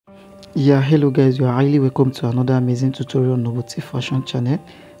Yeah, hello guys, you are highly welcome to another amazing tutorial on Novelty Fashion channel.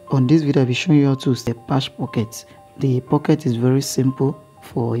 On this video I'll be showing you how to set patch pockets. The pocket is very simple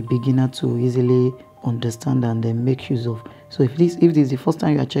for a beginner to easily understand and then make use of. So if this is the first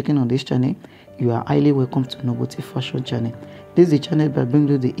time you are checking on this channel, you are highly welcome to Novelty Fashion channel. This is the channel that brings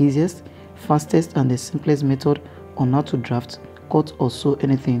you the easiest, fastest and the simplest method on how to draft, cut or sew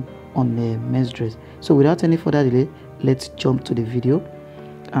anything on a men's dress. So without any further delay, let's jump to the video.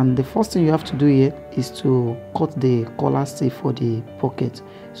 And the first thing you have to do here is to cut the collar sleeve for the pocket.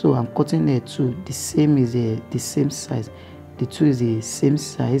 So I'm cutting it to the same size. The two is the same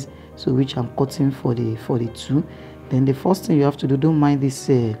size, so which I'm cutting for the two. Then the first thing you have to do, don't mind this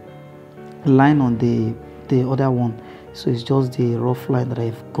line on the other one. So it's just the rough line that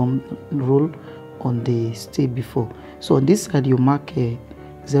I've roll on the stitch before. So on this side you mark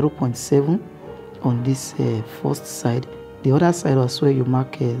 0.7 on this first side. The other side as well you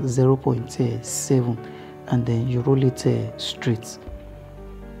mark 0.7 and then you roll it straight.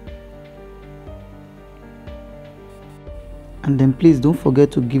 And then please don't forget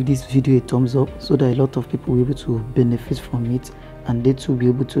to give this video a thumbs up so that a lot of people will be able to benefit from it and they too be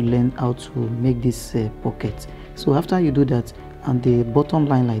able to learn how to make this pocket. So after you do that, on the bottom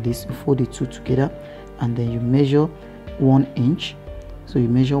line like this, you fold the two together and then you measure 1 inch. So you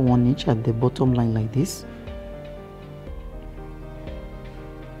measure 1 inch at the bottom line like this.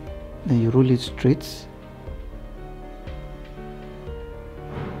 Then you roll it straight.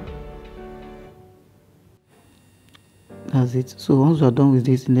 That's it. So once you are done with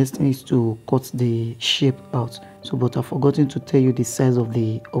this, the next thing is to cut the shape out. So but I've forgotten to tell you the size of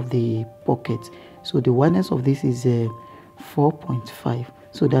the pocket. So the wideness of this is 4.5.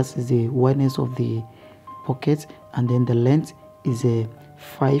 So that is the wideness of the pocket, and then the length is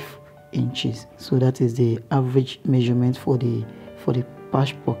 5 inches. So that is the average measurement for the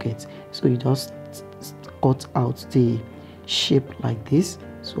patch pocket. So you just cut out the shape like this,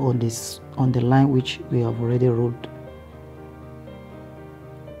 so on the line which we have already rolled.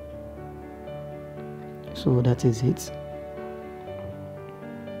 So that is it.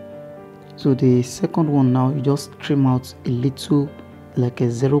 So the second one, now you just trim out a little, like a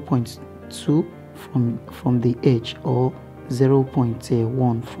 0.2 from the edge, or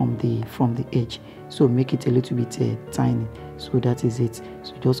 0.1 from the edge. So make it a little bit tiny. So that is it.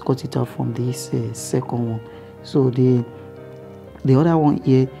 So just cut it out from this second one. So the other one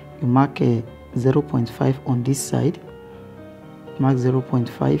here, you mark 0.5 on this side, mark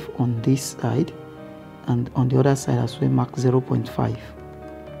 0.5 on this side, and on the other side as well mark 0.5.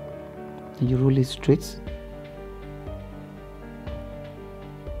 You roll it straight.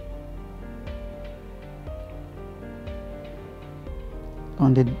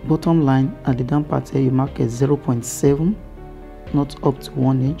 On the bottom line at the down part here, you mark a 0.7, not up to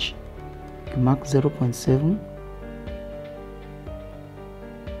 1 inch. You mark 0.7.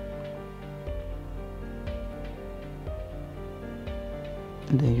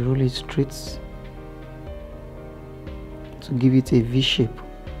 And then you roll it straight to give it a V shape.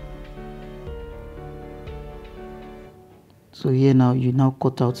 So here now you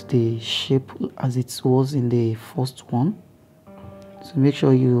cut out the shape as it was in the first one. So make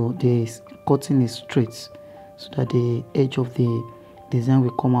sure the cutting is straight so that the edge of the design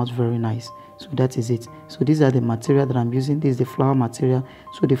will come out very nice. So that is it. So these are the material that I'm using. This is the flower material.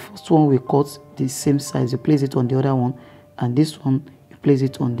 So the first one we cut the same size, you place it on the other one, and this one you place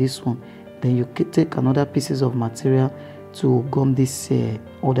it on this one. Then you take another pieces of material to gum this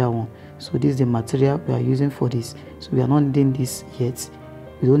other one. So this is the material we are using for this. So we are not needing this yet.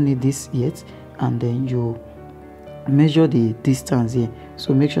 We don't need this yet. And then you measure the distance here.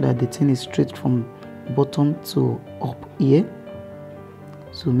 So make sure that the thing is straight from bottom to up here.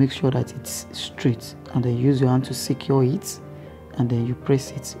 So make sure that it's straight, and then use your hand to secure it, and then you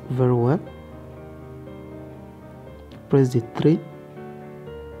press it very well. Press the tray.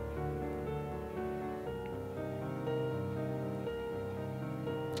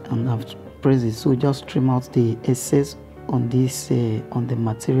 And I've pressed it. So just trim out the excess on this on the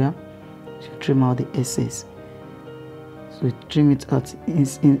material. So trim out the excess. So you trim it out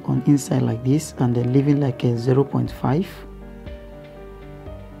on inside like this, and then leaving like a 0.5.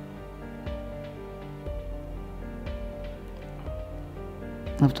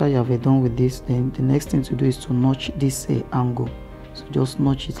 After you have done with this, then the next thing to do is to notch this angle. So just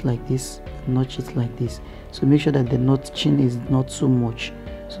notch it like this, notch it like this. So make sure that the notching is not too much,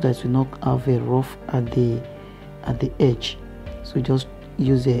 so that you not have a rough at the edge. So just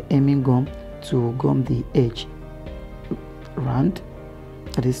use a hemming gum to gum the edge round,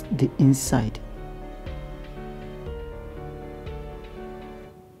 that is the inside.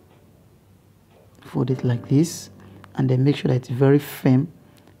 fold it like this, and then make sure that it's very firm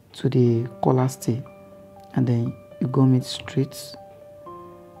to the collar stay, and then you gum it straight.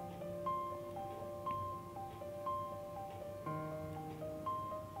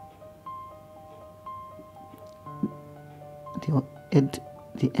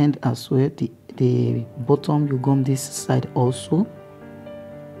 The end as well, the bottom, you gum this side also.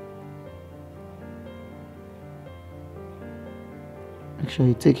 Make sure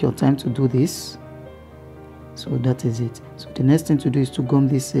you take your time to do this. So that is it. So the next thing to do is to gum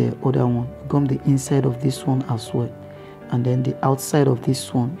this other one. Gum the inside of this one as well, and then the outside of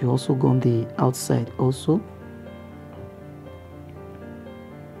this one, you also gum the outside also.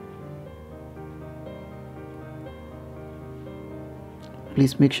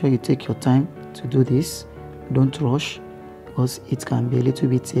 Please make sure you take your time to do this. Don't rush, because it can be a little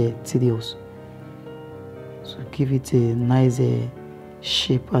bit tedious. So give it a nice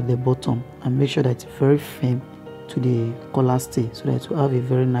shape at the bottom, and make sure that it's very firm to the collar stay, so that you have a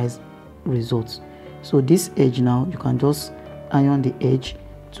very nice result. So this edge now, you can just iron the edge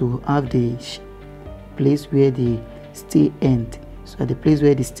to have the place where the stay end. So at the place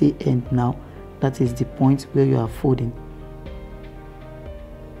where the stay end now, that is the point where you are folding.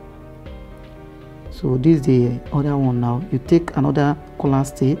 So this is the other one. Now you take another collar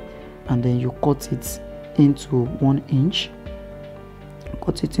stay, and then you cut it into 1 inch.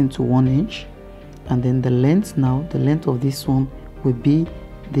 Cut it into 1 inch, and then the length, now the length of this one will be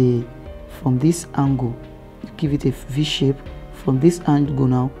from this angle, you give it a V shape. From this angle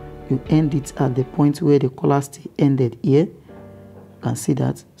now, you end it at the point where the collar stay ended here. You can see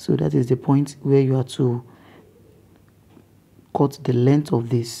that. So that is the point where you have to cut the length of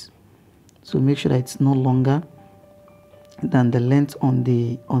this. So make sure that it's no longer than the length on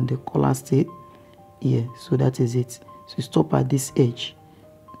the collar stay here. So that is it. So you stop at this edge,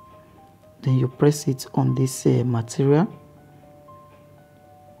 then you press it on this material.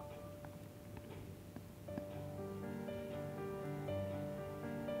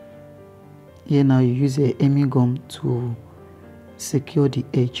 Here now you use a hemming gum to secure the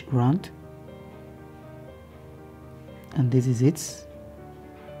edge round, and this is it.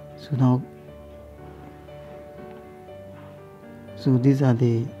 So now, so these are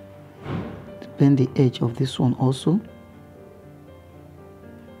the bend the edge of this one also.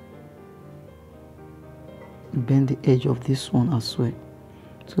 Bend the edge of this one as well.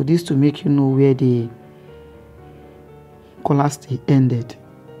 So this to make you know where the collar stay ended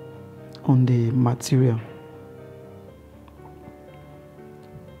on the material,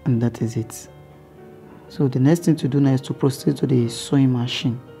 and that is it. So the next thing to do now is to proceed to the sewing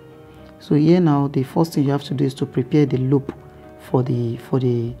machine. So here now, the first thing you have to do is to prepare the loop for the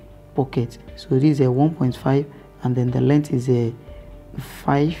pocket. So this is a 1.5, and then the length is a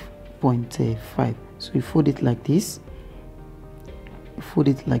 5.5. So you fold it like this,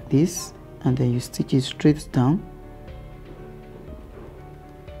 and then you stitch it straight down.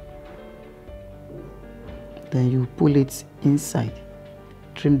 Then you pull it inside,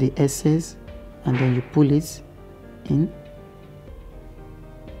 trim the excess, and then you pull it in.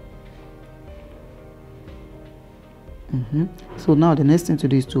 So now the next thing to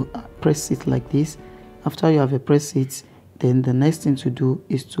do is to press it like this. After you have pressed it, then the next thing to do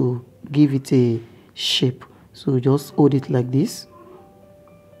is to give it a shape. So just hold it like this,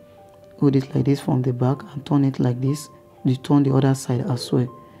 from the back, and turn it like this. You turn the other side as well,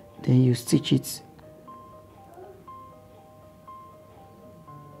 then you stitch it.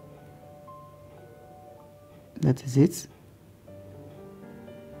 That is it.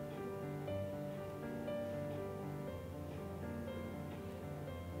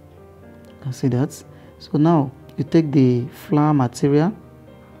 You can see that. So now you take the flower material,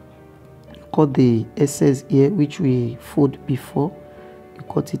 you cut the excess here which we fold before, you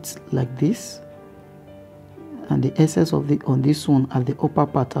cut it like this, and the excess of on this one at the upper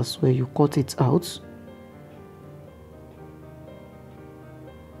part as well, you cut it out.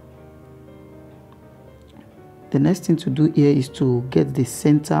 The next thing to do here is to get the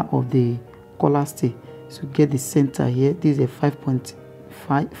center of the collar stay. So get the center here. This is a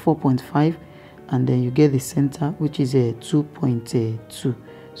 4.5, and then you get the center which is a 2.2. So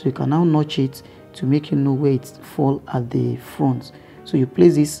you can now notch it to make you know where it fall at the front. So you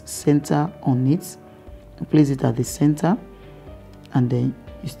place this center on it, you place it at the center, and then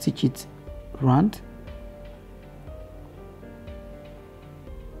you stitch it round.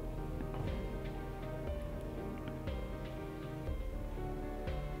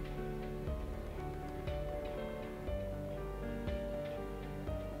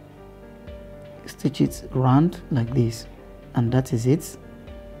 Stitch it round like this, and that is it.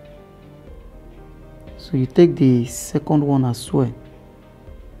 So you take the second one as well,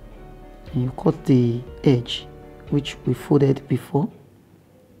 and you cut the edge which we folded before.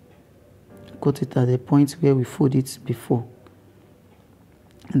 Cut it at the point where we fold it before,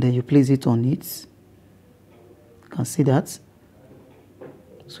 and then you place it on it. You can see that.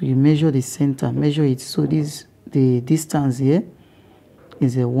 So you measure the center, measure it. So the distance here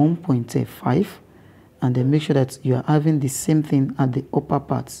is a 1.5, and then make sure that you are having the same thing at the upper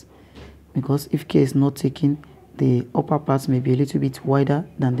parts, because if care is not taken, the upper parts may be a little bit wider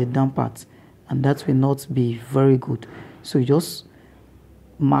than the down parts, and that will not be very good. So you just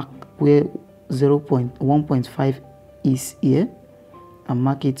mark where 1.5 is here and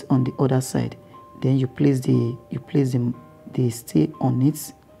mark it on the other side. Then you place the stay on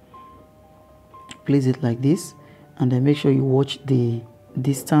it, place it like this, and then make sure you watch the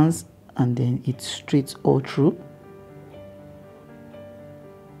distance, and then it's straight all through.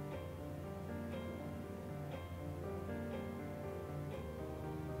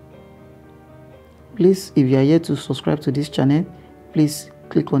 Please, if you are yet to subscribe to this channel, please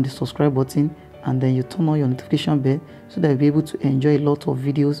click on the subscribe button, and then you turn on your notification bell so that you'll be able to enjoy a lot of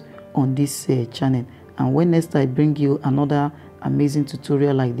videos on this channel. And when next I bring you another amazing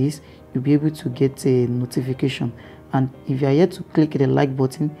tutorial like this, you'll be able to get a notification. And if you are yet to click the like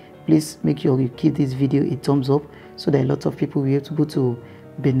button, please make sure you give this video a thumbs up so that a lot of people will be able to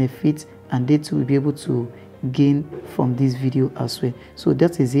benefit, and they too will be able to gain from this video as well. So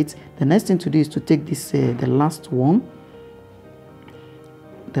that is it. The next thing to do is to take this the last one.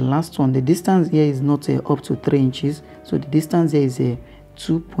 The distance here is not up to 3 inches, so the distance here is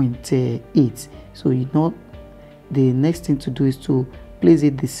 2.8. so you know the next thing to do is to place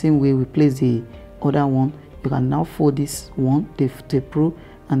it the same way we place the other one. You can now fold this one, the pro,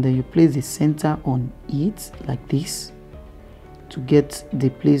 and then you place the center on it like this to get the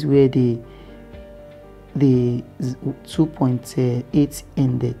place where the 2.8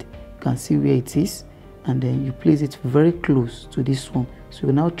 ended. You can see where it is, and then you place it very close to this one. So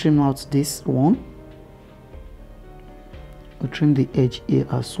you now trim out this one. You trim the edge here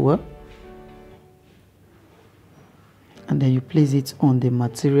as well, and then you place it on the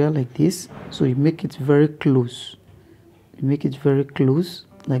material like this. So you make it very close. You make it very close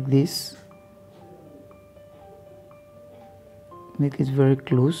like this. Make it very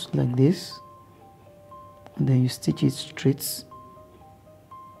close like this, and then you stitch it straight.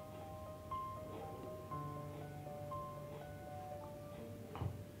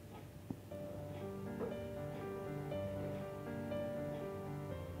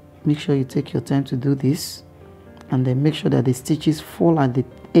 Make sure you take your time to do this, and then make sure that the stitches fall at the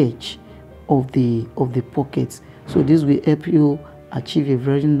edge of the pockets. So this will help you achieve a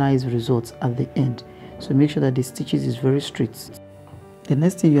very nice result at the end. So make sure that the stitches is very straight. The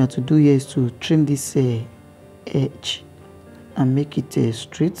next thing you have to do here is to trim this edge and make it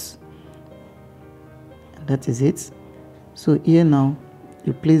straight. And that is it. So here now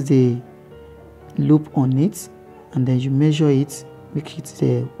you place the loop on it, and then you measure it, make it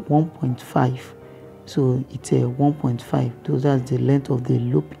 1.5. So it's 1.5. So that's the length of the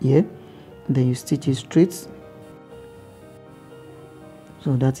loop here. And then you stitch it straight.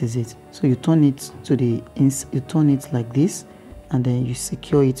 So that is it. So you turn it to the you turn it like this, and then you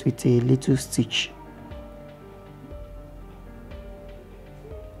secure it with a little stitch.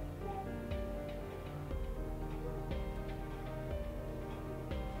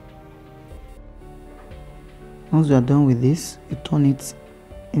 Once you are done with this, you turn it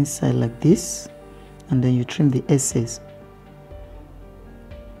inside like this, and then you trim the excess.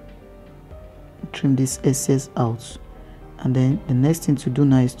 Trim this excess out, and then the next thing to do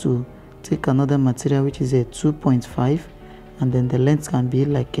now is to take another material which is a 2.5, and then the length can be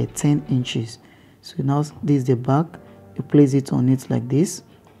like 10 inches. So now this is the back. You place it on it like this,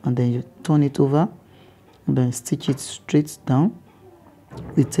 and then you turn it over, and then stitch it straight down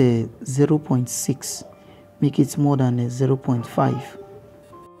with a 0.6. Make it more than a 0.5,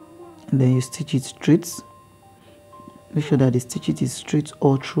 and then you stitch it straight. Make sure that the stitch is straight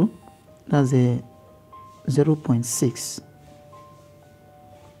all through. That's a 0.6.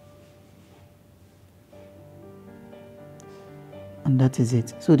 And that is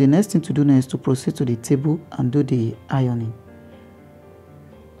it. So the next thing to do now is to proceed to the table and do the ironing.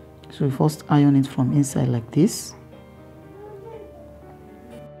 So we first iron it from inside like this.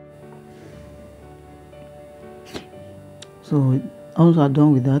 So once you are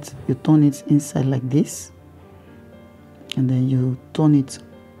done with that, you turn it inside like this, and then you turn it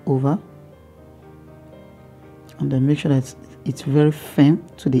over, and then make sure that it's very firm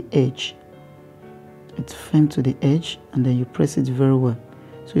to the edge. It's firm to the edge, and then you press it very well.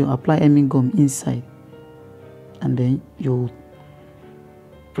 So you apply hemming gum inside. and then you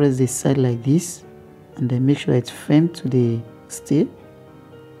press the side like this, and then make sure it's firm to the stay.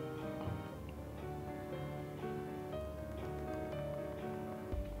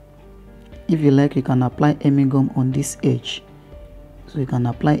 If you like, you can apply hemming gum on this edge, so you can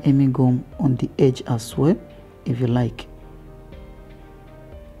apply hemming gum on the edge as well if you like,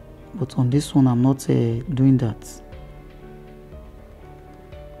 but on this one I'm not doing that.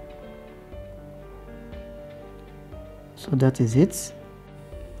 So that is it,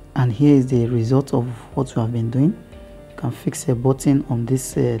 and here is the result of what we have been doing. You can fix a button on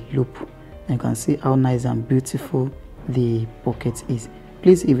this loop, and you can see how nice and beautiful the pocket is.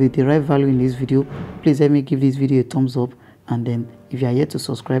 Please, if you derive value in this video, please help me give this video a thumbs up, and then if you are yet to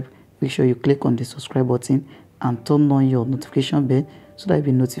subscribe, make sure you click on the subscribe button and turn on your notification bell so that you'll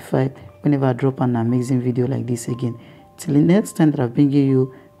be notified whenever I drop an amazing video like this again. Till the next time that I'll bring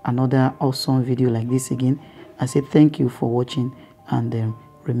you another awesome video like this again, I say thank you for watching, and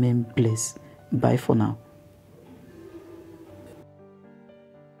remain blessed. Bye for now.